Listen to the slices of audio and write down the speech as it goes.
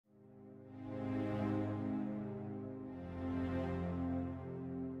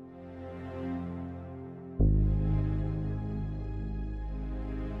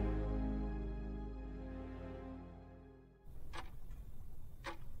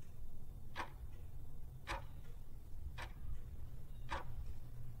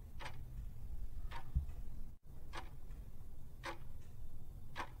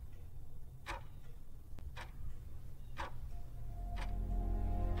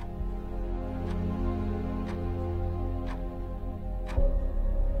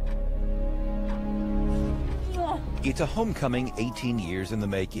It's a homecoming 18 years in the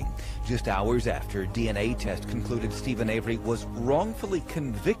making. Just hours after DNA test concluded Steven Avery was wrongfully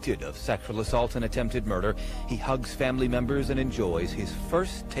convicted of sexual assault and attempted murder, he hugs family members and enjoys his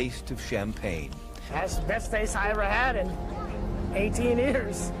first taste of champagne. That's the best taste I ever had in 18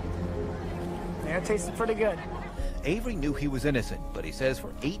 years. Yeah, it tasted pretty good. Avery knew he was innocent, but he says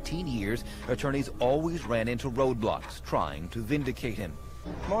for 18 years, attorneys always ran into roadblocks trying to vindicate him.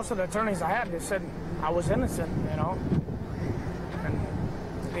 Most of the attorneys I had, they said I was innocent, you know.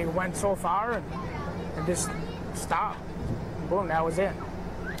 And they went so far and just stopped. Boom, that was it.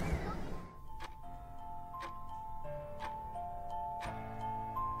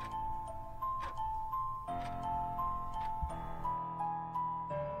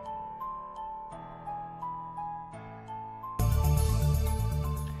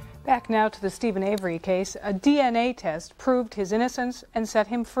 Back now to the Steven Avery case. A DNA test proved his innocence and set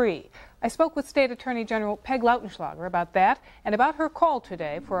him free. I spoke with State Attorney General Peg Lautenschlager about that and about her call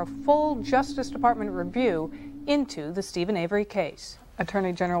today for a full Justice Department review into the Steven Avery case.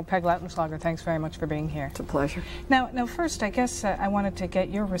 Attorney General Peg Lautenschlager, thanks very much for being here. It's a pleasure. Now first, I guess I wanted to get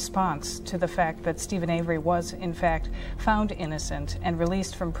your response to the fact that Steven Avery was, in fact, found innocent and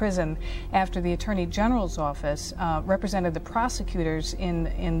released from prison after the Attorney General's office represented the prosecutors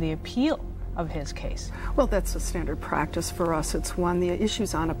in the appeal of his case. Well, that's a standard practice for us. It's one, the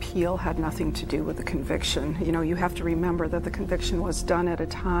issues on appeal had nothing to do with the conviction. You know, you have to remember that the conviction was done at a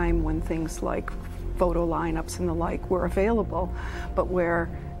time when things like photo lineups and the like were available, but where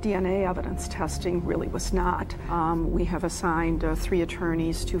DNA evidence testing really was not. We have assigned 3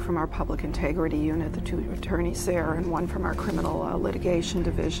 attorneys, 2 from our public integrity unit, the 2 attorneys there, and 1 from our criminal litigation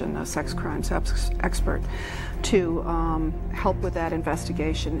division, a sex crimes expert, to help with that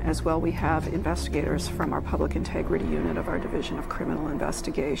investigation. As well, we have investigators from our public integrity unit of our division of criminal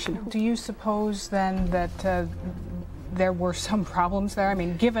investigation. Do you suppose then that there were some problems there? I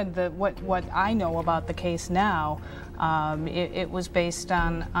mean, given what I know about the case now, it was based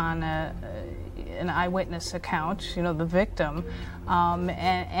on an eyewitness account, you know, the victim,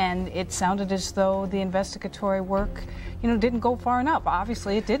 and it sounded as though the investigatory work, you know, didn't go far enough.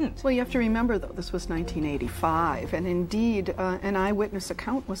 Obviously, it didn't. Well, you have to remember, though, this was 1985, and indeed, an eyewitness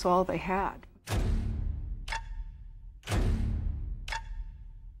account was all they had.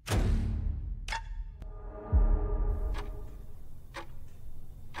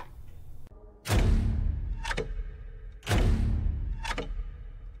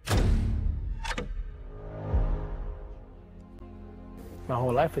 My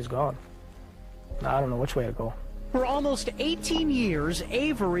whole life is gone. Now I don't know which way to go. For almost 18 years,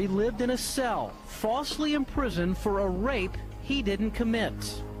 Avery lived in a cell, falsely imprisoned for a rape he didn't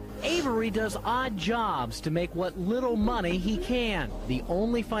commit. Avery does odd jobs to make what little money he can. The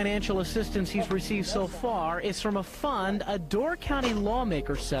only financial assistance he's received so far is from a fund a Door County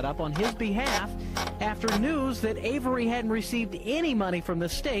lawmaker set up on his behalf after news that Avery hadn't received any money from the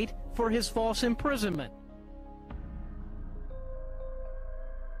state for his false imprisonment.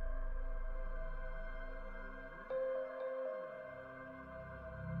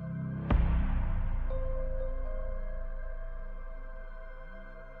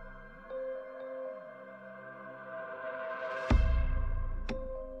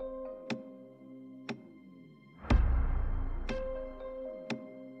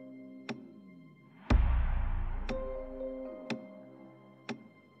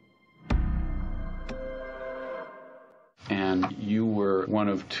 And you were one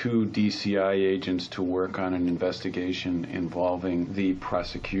of 2 DCI agents to work on an investigation involving the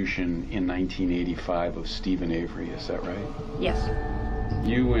prosecution in 1985 of Steven Avery, is that right? Yes.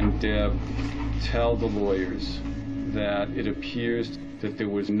 You and Deb tell the lawyers that it appears that there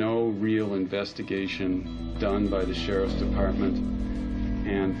was no real investigation done by the Sheriff's Department,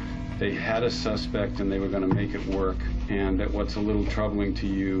 and they had a suspect and they were going to make it work, and that what's a little troubling to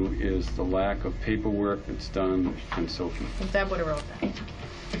you is the lack of paperwork that's done and so forth. Deb would have wrote that.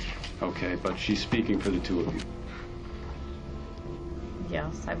 Okay, but she's speaking for the 2 of you.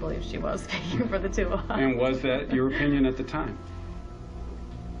 Yes, I believe she was speaking for the 2 of us. And was that your opinion at the time?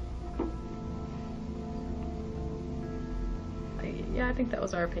 Yeah, I think that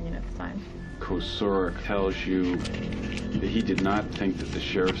was our opinion at the time. Kosorek tells you that he did not think that the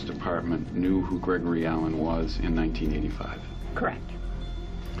Sheriff's Department knew who Gregory Allen was in 1985. Correct.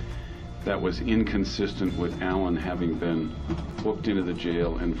 That was inconsistent with Allen having been booked into the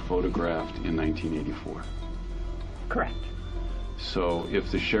jail and photographed in 1984. Correct. So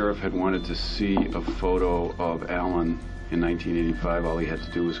if the sheriff had wanted to see a photo of Allen in 1985, all he had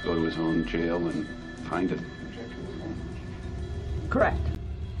to do was go to his own jail and find it. Correct.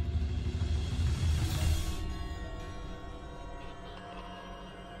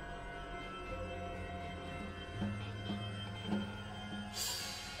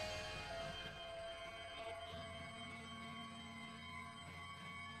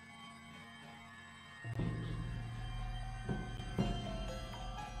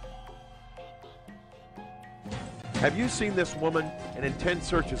 Have you seen this woman? An intense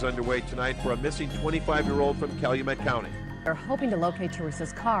search is underway tonight for a missing 25-year-old from Calumet County. They're hoping to locate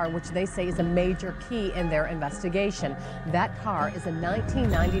Teresa's car, which they say is a major key in their investigation. That car is a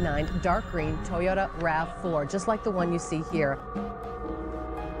 1999 dark green Toyota RAV4, just like the one you see here.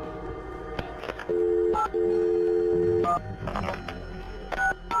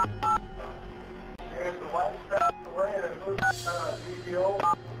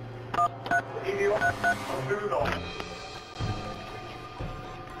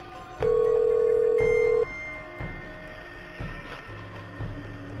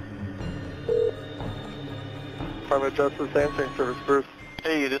 Department of Justice Answering Service, Bruce.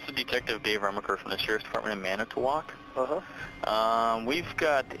 Hey, this is Detective Dave Remaker from the Sheriff's Department in Manitowoc. We've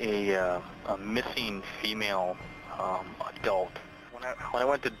got a missing female adult. When I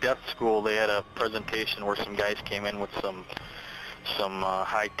went to death school, they had a presentation where some guys came in with some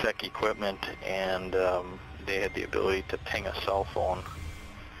high-tech equipment, and they had the ability to ping a cell phone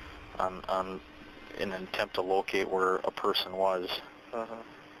in an attempt to locate where a person was.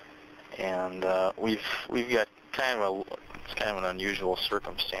 And we've got it's kind of an unusual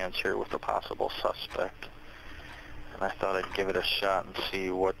circumstance here with a possible suspect, and I thought I'd give it a shot and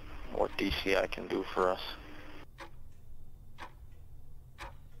see what DCI can do for us.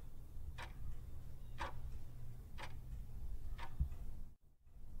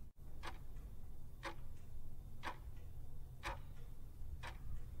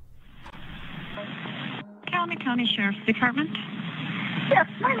 Calumet County Sheriff's Department. Yes,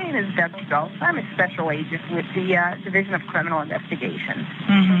 my name is Deb Strauss. I'm a special agent with the Division of Criminal Investigations.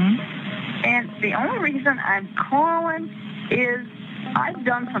 And the only reason I'm calling is I've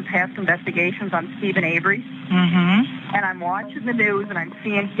done some past investigations on Steven Avery. And I'm watching the news and I'm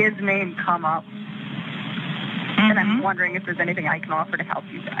seeing his name come up. And I'm wondering if there's anything I can offer to help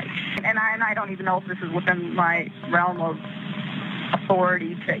you guys. And I don't even know if this is within my realm of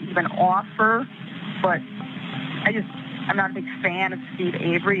authority to even offer, but I'm not a big fan of Steve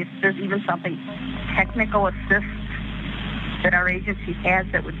Avery. If there's even something technical assist that our agency has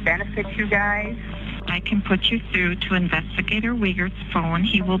that would benefit you guys. I can put you through to Investigator Wiegert's phone.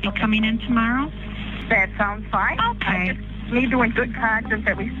 He will be coming in tomorrow. That sounds fine. Okay. I just need to, in good conscience,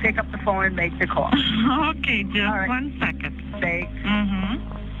 at least pick up the phone and make the call. Okay, just right. 1 second. Thanks.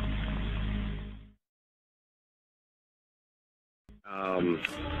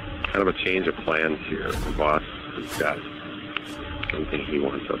 Kind of a change of plans here. The boss has got something he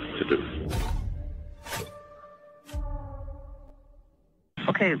wants us to do.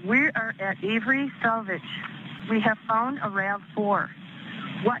 Okay, we are at Avery Salvage. We have found a RAV4.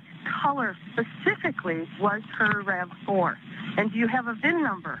 What color specifically was her RAV4? And do you have a VIN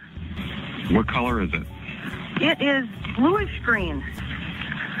number? What color is it? It is bluish green.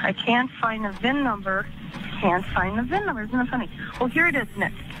 I can't find a VIN number. Isn't it funny? Well, here it is,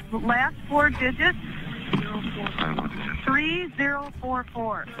 Nick. Last 4 digits,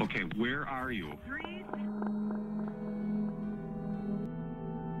 3044. Okay, where are you?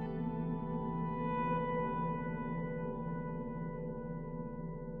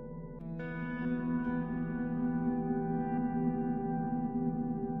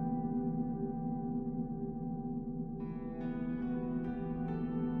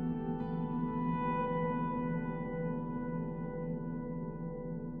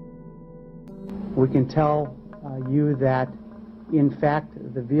 We can tell you that, in fact,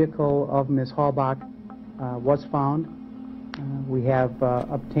 the vehicle of Ms. Halbach was found. We have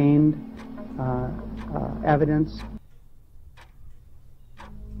obtained evidence.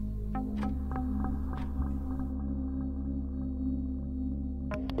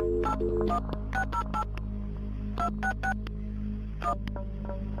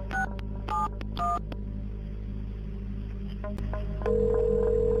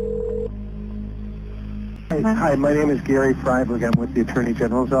 Hi, my name is Gary Freiberg. I'm with the Attorney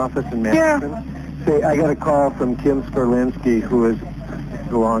General's office in Madison. Say, I got a call from Kim Skorlinski, who is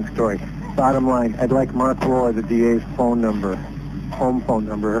the long story. Bottom line, I'd like Mark Rohr, the DA's phone number, home phone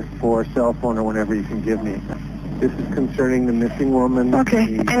number, or cell phone, or whatever you can give me. This is concerning the missing woman.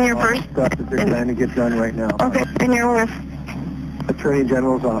 Okay, and your first? Stuff that they're trying to get done right now. Okay, and you're with? Attorney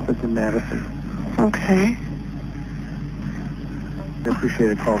General's office in Madison. Okay. I appreciate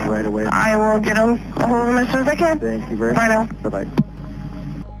a call right away. I will get a hold of him as soon as I can. Thank you very much. Bye now. Bye-bye.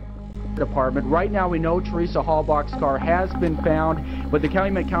 Department. Right now we know Teresa Halbach's car has been found, but the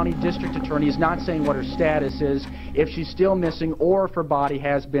Calumet County District Attorney is not saying what her status is, if she's still missing or if her body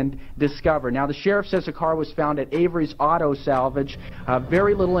has been discovered. Now the sheriff says the car was found at Avery's Auto Salvage.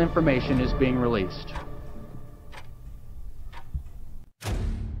 Very little information is being released.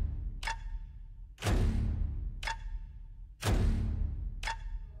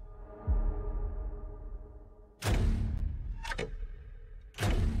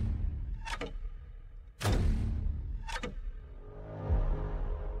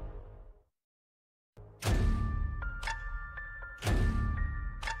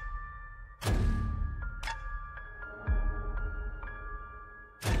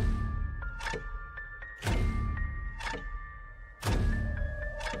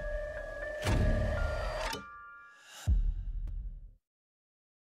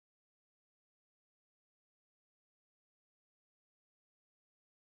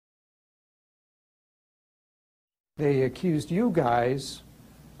 They accused you guys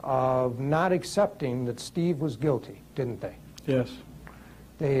of not accepting that Steve was guilty, didn't they? Yes.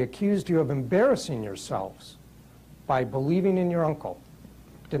 They accused you of embarrassing yourselves by believing in your uncle,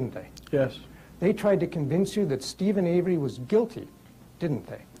 didn't they? Yes. They tried to convince you that Steven Avery was guilty, didn't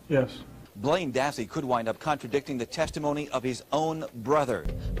they? Yes. Blaine Dassey could wind up contradicting the testimony of his own brother.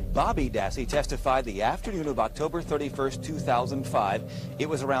 Bobby Dassey testified the afternoon of October 31st, 2005. It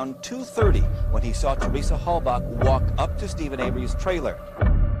was around 2:30 when he saw Teresa Halbach walk up to Steven Avery's trailer.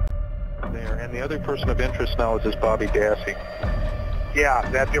 There, and the other person of interest now is this Bobby Dassey. Yeah,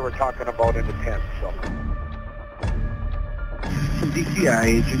 that they were talking about in the tent, so. Some DCI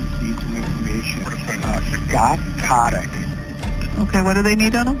agents need some information. Scott Kotick. Okay, what do they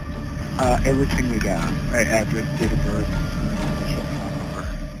need on him? Everything we got. Address, date of birth.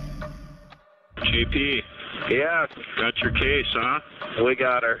 JP. Yeah. Got your case, huh? We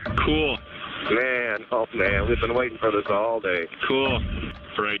got her. Cool. Man, oh man, we've been waiting for this all day. Cool.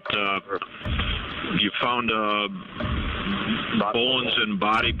 Right, you found bones and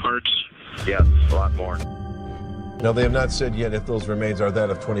body parts? Yes, a lot more. Now, they have not said yet if those remains are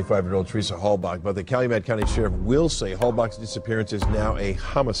that of 25-year-old Teresa Halbach, but the Calumet County Sheriff will say Halbach's disappearance is now a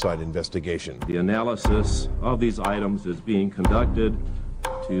homicide investigation. The analysis of these items is being conducted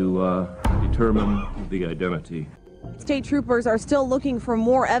to determine the identity. State troopers are still looking for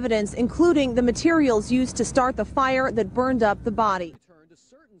more evidence, including the materials used to start the fire that burned up the body.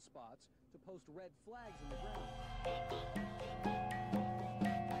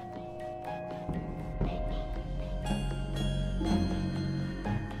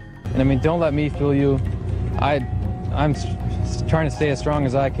 And I mean, don't let me fool you. I'm trying to stay as strong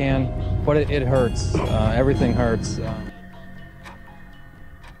as I can, but it hurts. Everything hurts.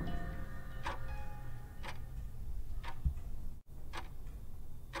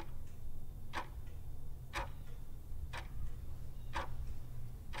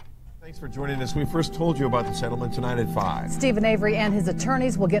 Thanks for joining us. We first told you about the settlement tonight at 5. Steven Avery and his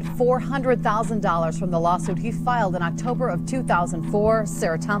attorneys will get $400,000 from the lawsuit he filed in October of 2004.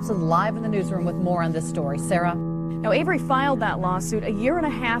 Sarah Thompson live in the newsroom with more on this story. Sarah? Now, Avery filed that lawsuit a year and a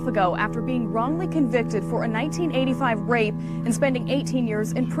half ago after being wrongly convicted for a 1985 rape and spending 18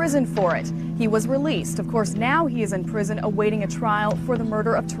 years in prison for it. He was released. Of course, now he is in prison awaiting a trial for the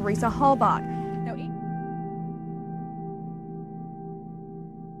murder of Teresa Halbach.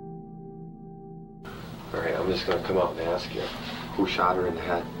 All right, I'm just going to come up and ask you, who shot her in the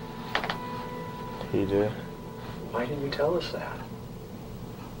head? He did. Why didn't you tell us that?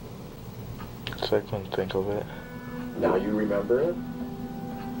 So I couldn't think of it. Now you remember it?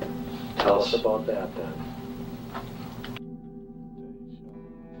 Tell us about that then.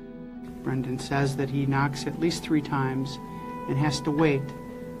 Brendan says that he knocks at least 3 times and has to wait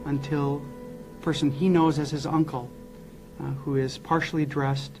until the person he knows as his uncle, who is partially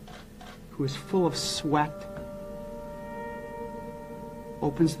dressed, who is full of sweat,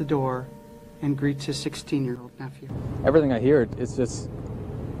 opens the door and greets his 16-year-old nephew. Everything I hear, it's just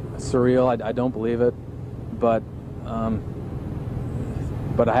surreal. I don't believe it, but I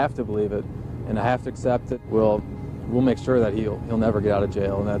have to believe it, and I have to accept it. We'll make sure that he'll never get out of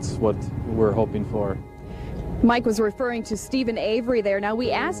jail, and that's what we're hoping for. Mike was referring to Steven Avery there. Now,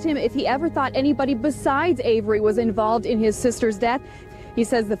 we asked him if he ever thought anybody besides Avery was involved in his sister's death. He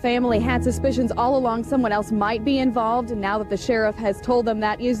says the family had suspicions all along someone else might be involved, and now that the sheriff has told them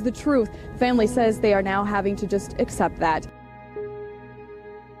that is the truth, the family says they are now having to just accept that.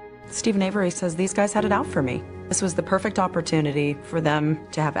 Steven Avery says these guys had it out for me. This was the perfect opportunity for them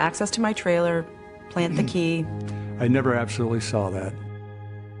to have access to my trailer, plant the key. I never absolutely saw that.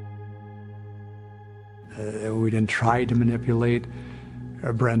 We didn't try to manipulate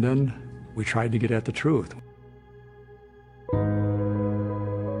Brendan. We tried to get at the truth.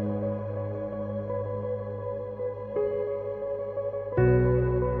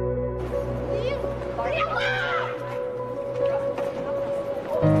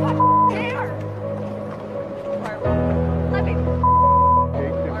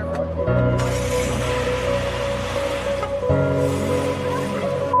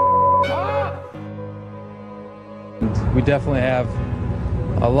 We definitely have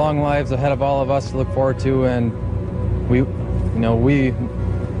long lives ahead of all of us to look forward to, and we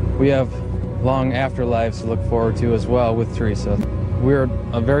have long afterlives to look forward to as well with Teresa. We're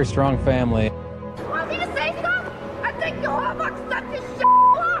a very strong family. Want me to say something? I think the Halbach set this shit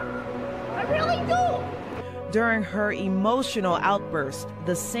up. I really do. During her emotional outburst,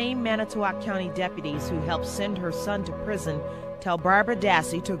 the same Manitowoc County deputies who helped send her son to prison tell Barbara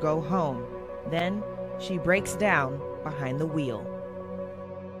Dassey to go home. Then she breaks down behind the wheel.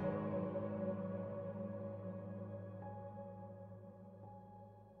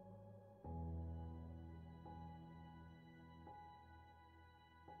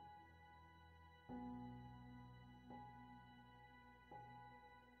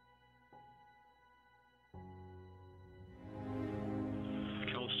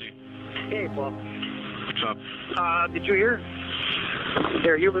 Hey, Paul. What's up? Did you hear?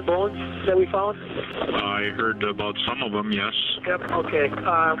 There are human bones that we found? I heard about some of them, yes. Yep, okay.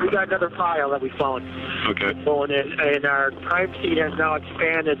 We got another pile that we found. Okay. Bone in, and our crime scene has now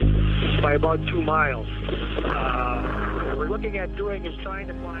expanded by about 2 miles. What we're looking at doing is trying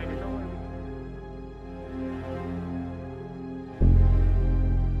to find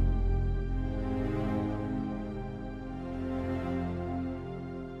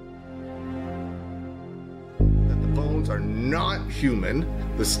are not human.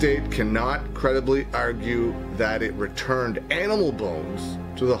 The state cannot credibly argue that it returned animal bones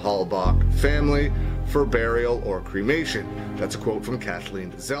to the Halbach family for burial or cremation. That's a quote from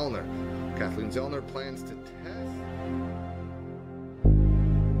Kathleen Zellner. Kathleen Zellner plans to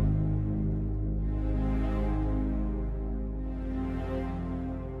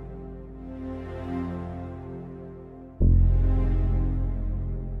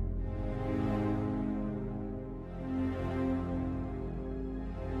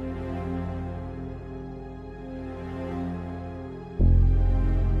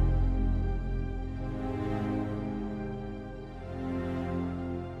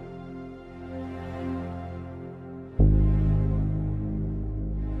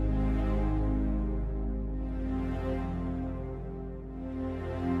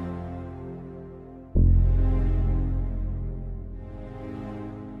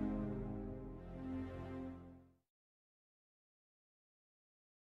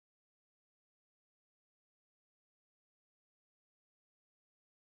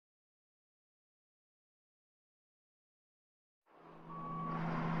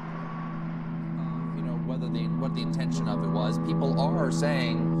what the intention of it was.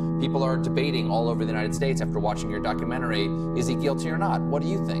 People are debating all over the United States after watching your documentary, is he guilty or not? What do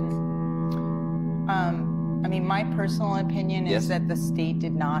you think? I mean, my personal opinion is that the state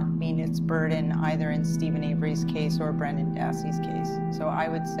did not meet its burden either in Steven Avery's case or Brendan Dassey's case. So I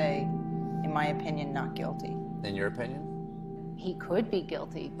would say, in my opinion, not guilty. In your opinion? He could be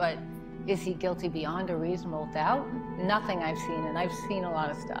guilty, but is he guilty beyond a reasonable doubt? Nothing I've seen, and I've seen a lot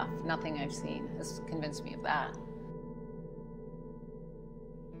of stuff, nothing I've seen has convinced me of that.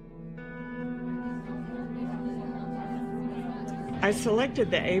 I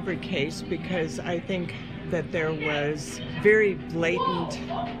selected the Avery case because I think that there was very blatant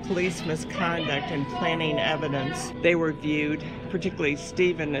police misconduct in planting evidence. They were viewed, particularly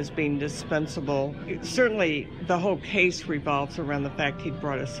Steven, as being dispensable. Certainly, the whole case revolves around the fact he'd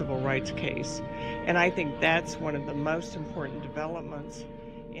brought a civil rights case. And I think that's one of the most important developments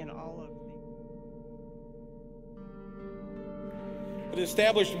in all of It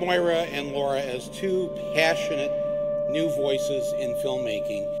established Moira and Laura as two passionate new voices in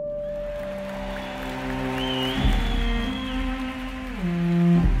filmmaking.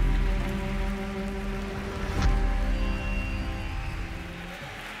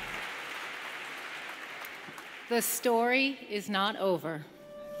 The story is not over.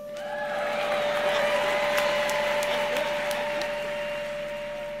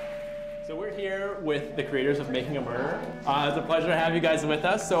 So we're here with the creators of Making a Murderer. It's a pleasure to have you guys with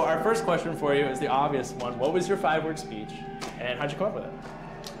us. So our first question for you is the obvious one. What was your 5-word speech, and how'd you come up with it?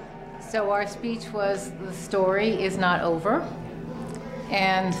 So our speech was, the story is not over.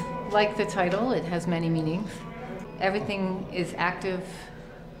 And like the title, it has many meanings. Everything is active.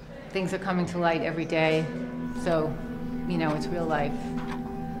 Things are coming to light every day. So, you know, it's real life.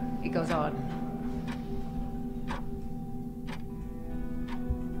 It goes on.